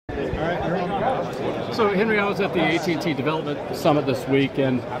So Henry, I was at the AT&T Development Summit this week,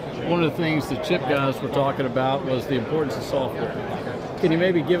 and one of the things the chip guys were talking about was the importance of software. Can you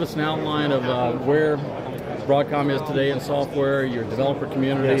maybe give us an outline of where Broadcom is today in software, your developer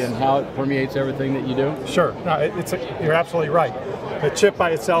community, and how it permeates everything that you do? Sure. No, you're absolutely right. The chip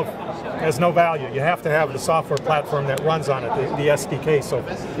by itself has no value. You have to have the software platform that runs on it, the SDK, so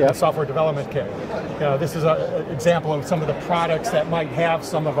the software development kit. This is an example of some of the products that might have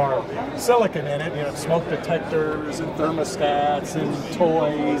some of our silicon in it, smoke detectors and thermostats and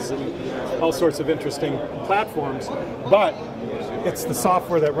toys and all sorts of interesting platforms. But it's the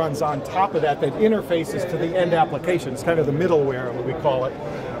software that runs on top of that interfaces to the end application. It's kind of the middleware, what we call it,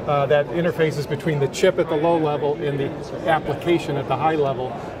 that interfaces between the chip at the low level and the application at the high level.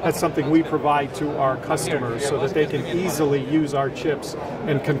 That's something we provide to our customers so that they can easily use our chips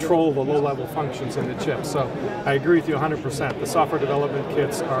and control the low-level functions in the chip. So I agree with you 100%. The software development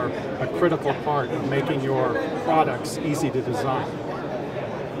kits are a critical part of making your products easy to design.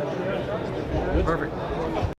 Perfect.